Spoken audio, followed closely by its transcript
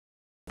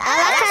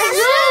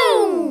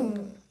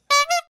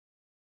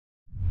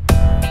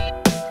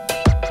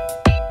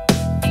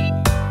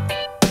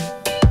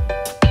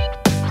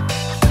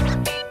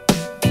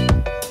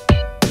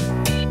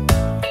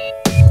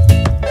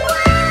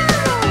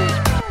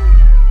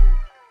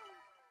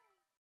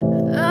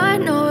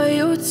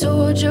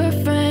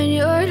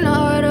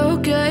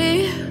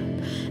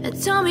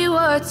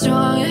what's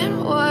wrong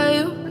and why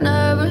you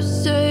never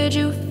said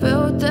you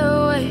felt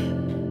that way.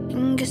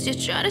 And guess you're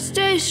trying to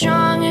stay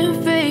strong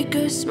and fake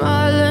a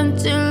smile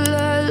until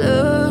I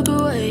look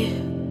away.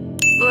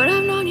 But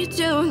I've known you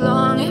too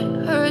long,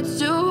 it hurts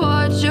to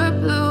watch your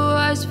blue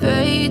eyes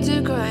fade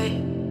to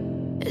grey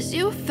as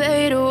you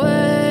fade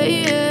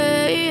away,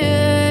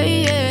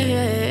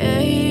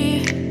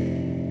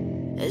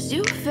 as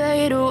you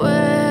fade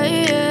away.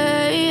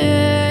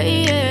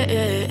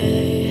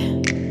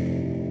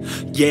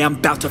 Yeah, I'm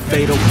about to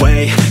fade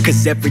away,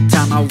 cause every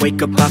time I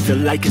wake up I feel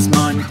like it's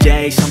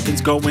Monday.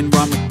 Something's going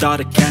wrong with all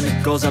the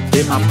chemicals up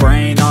in my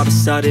brain. All of a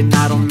sudden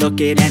I don't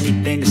look at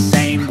anything the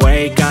same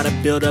way. Gotta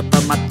build up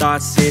of my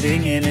thoughts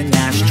sitting in an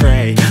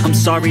ashtray. I'm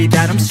sorry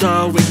that I'm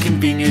so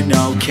inconvenient,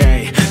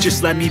 okay.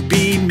 Just let me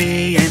be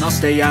me and I'll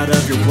stay out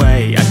of your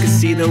way. I can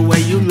see the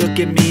way you look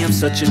at me, I'm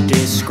such a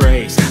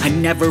disgrace. I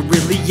never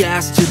really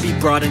asked to be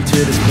brought into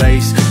this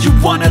place. You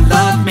wanna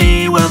love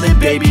me? Well then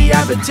baby I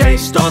have a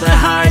taste. All the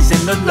highs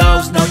and the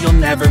lows, no you'll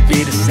never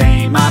be the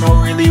same. I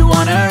don't really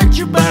wanna hurt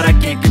you but I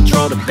can't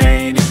control the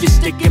pain. If you're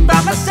sticking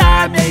by my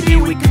side maybe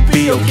we could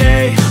be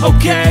okay.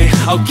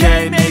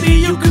 Okay, maybe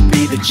you could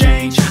be the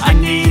change I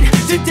need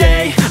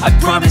today. I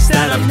promise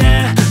that I've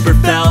never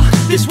felt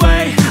this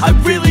way. I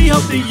really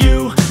hope that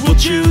you will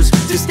choose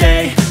to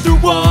stay through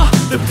all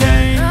the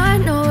pain. I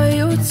know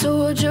you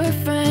told your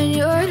friend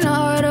you're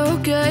not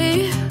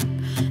okay,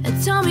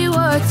 and tell me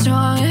what's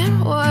wrong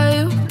and why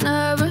you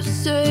never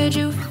said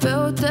you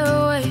felt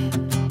that way.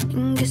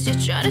 And guess you're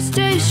trying to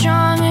stay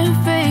strong and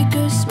fake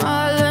a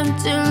smile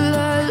until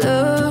I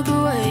look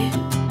away.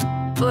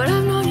 But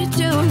I've known you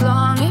too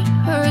long, it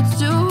hurts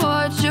to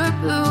watch your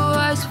blue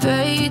eyes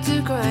fade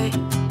to grey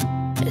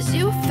as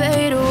you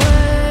fade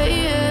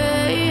away,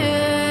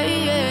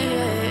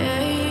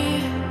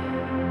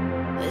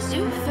 as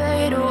you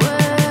fade away,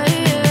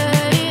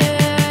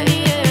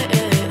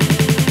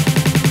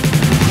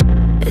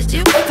 as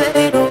you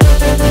fade away.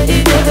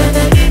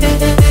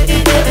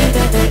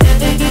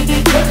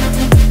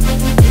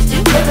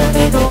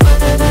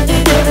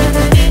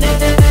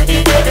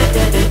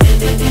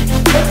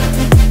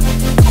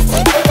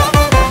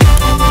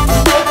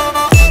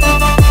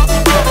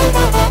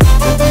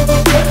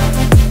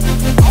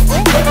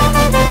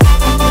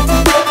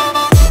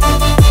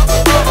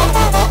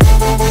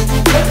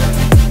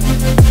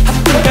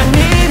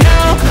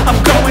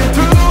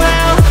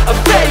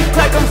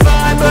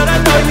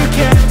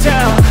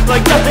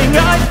 Like nothing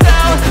I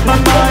felt, my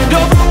mind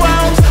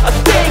overwhelms. I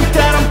think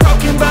that I'm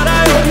broken but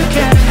I hope you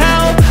can't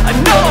help. I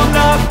know I'm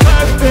not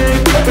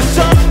perfect, but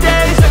some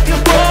days I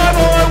feel far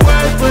more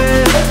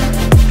worthless.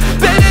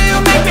 Baby, you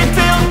make me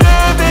feel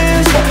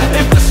nervous.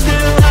 If I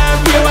still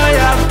have you, I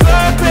have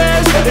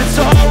purpose. It's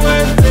all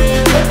worth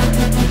it.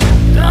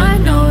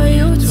 I know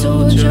you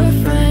told your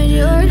friend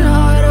you're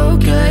not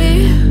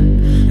okay,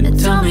 and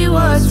tell me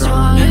what's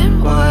wrong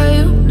and why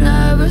you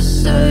never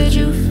said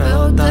you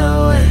felt that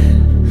way.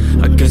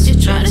 I guess you're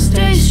trying to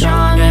stay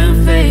strong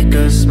and fake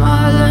a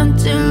smile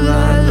until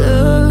I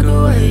look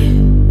away.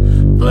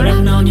 But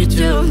I've known you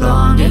too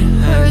long, it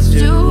hurts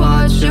to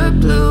watch your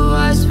blue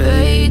eyes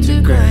fade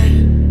to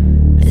grey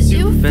as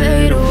you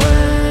fade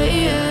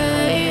away,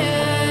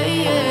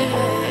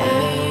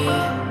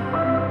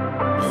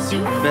 as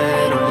you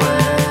fade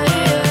away,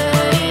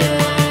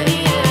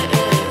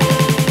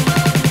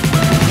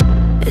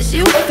 as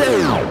you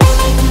fade away.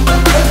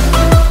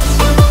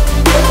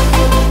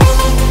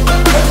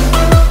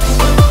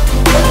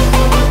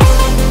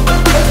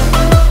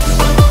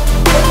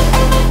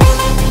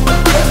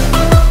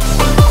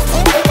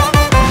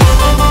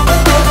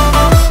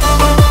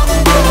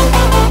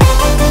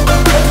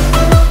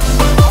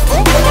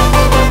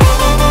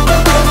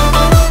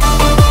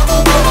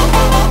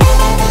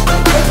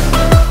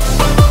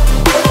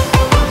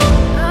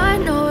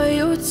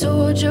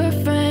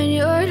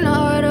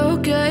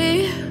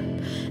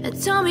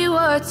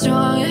 What's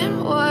wrong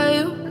and why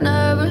you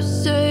never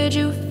said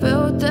you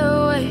felt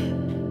that way.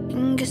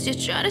 And guess you're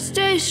trying to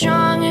stay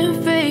strong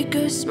and fake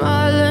a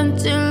smile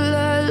until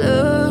I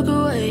look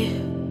away.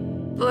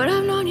 But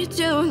I've known you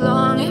too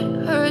long,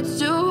 it hurts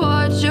to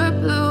watch your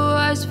blue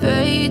eyes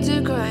fade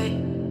to grey.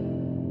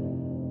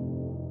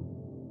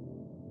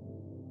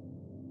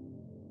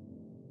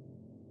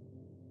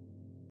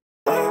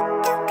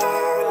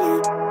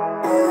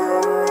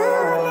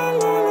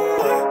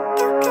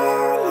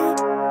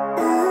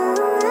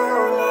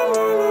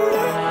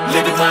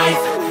 Living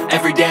life,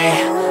 every day,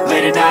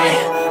 late at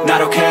night,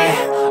 not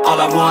okay. All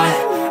I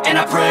want, and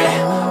I pray,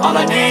 all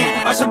I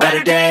need are some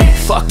better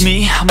days. Fuck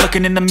me, I'm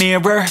looking in the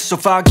mirror, so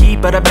foggy,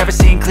 but I've never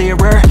seen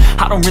clearer.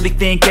 I don't really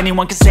think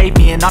anyone can save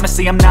me, and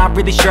honestly I'm not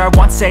really sure I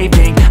want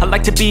saving. I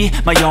like to be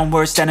my own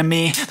worst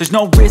enemy. There's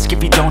no risk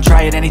if you don't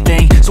try at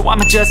anything, so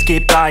I'ma just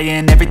keep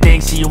buying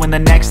everything. See you in the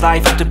next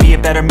life, hope to be a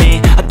better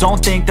me. I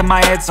don't think that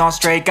my head's on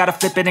straight, gotta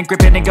flip it and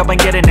grip it and go and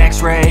get an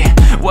x-ray.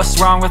 What's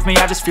wrong with me?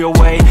 I just feel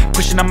weight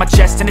pushing on my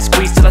chest and it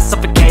squeezes till I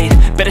suffocate.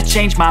 Better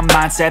change my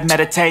mindset,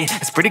 meditate.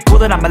 It's pretty cool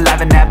that I'm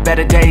alive and have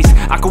better days. days.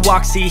 I could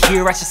walk, see,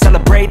 hear, I should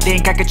celebrate.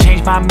 Think I could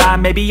change my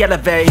mind, maybe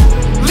elevate.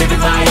 Living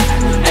life,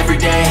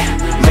 everyday,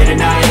 late at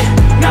night,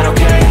 not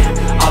okay.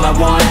 All I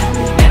want,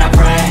 and I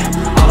pray,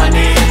 all I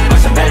need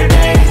are some better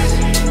days.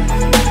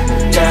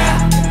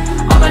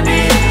 Yeah, all I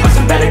need are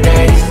some better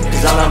days.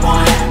 Cause all I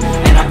want,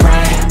 and I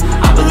pray,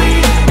 I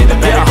believe in the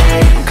better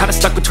days. I'm kinda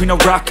stuck between a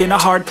rock and a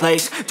hard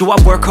place. Do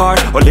I work hard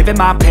or live at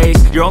my pace?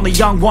 You're only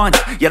young once,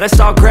 yeah that's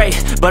all great,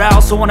 but I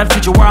also want a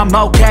future where I'm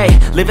okay.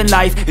 Living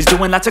life is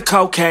doing lots of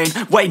cocaine.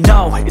 Wait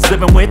no, it's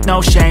living with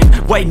no shame.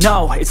 Wait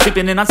no, it's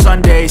sleeping in on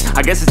Sundays.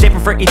 I guess it's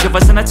different for each of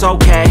us and that's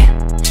okay.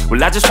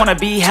 Well I just wanna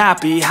be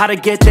happy, how to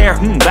get there?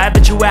 Glad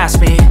that you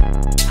asked me.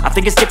 I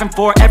think it's different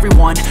for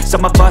everyone.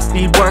 Some of us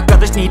need work,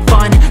 others need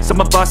fun. Some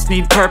of us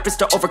need purpose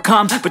to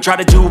overcome. But try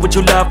to do what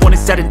you love when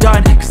it's said and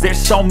done. Cause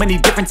there's so many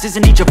differences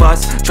in each of us.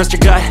 Trust your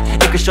gut,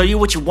 it can show you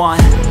what you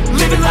want.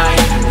 Living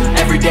life,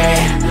 everyday,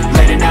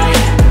 late at night,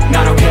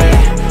 not okay.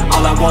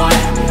 All I want,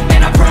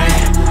 and I pray,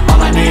 all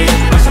I need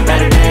are some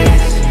better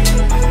days.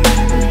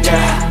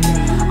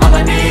 Yeah, all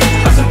I need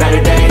are some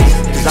better days.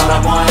 Cause all I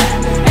want,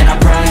 and I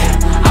pray,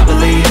 I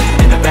believe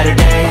in the better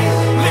days.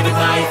 Living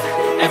life,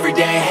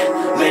 everyday,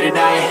 late at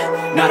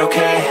night, not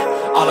okay.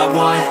 All I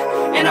want,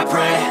 and I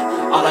pray,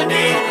 all I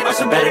need are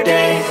some better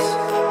days.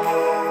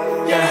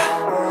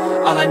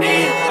 Yeah, all I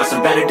need are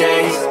some better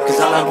days. Cause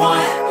all I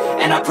want,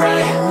 and I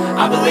pray,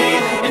 I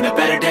believe in the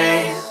better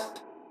days.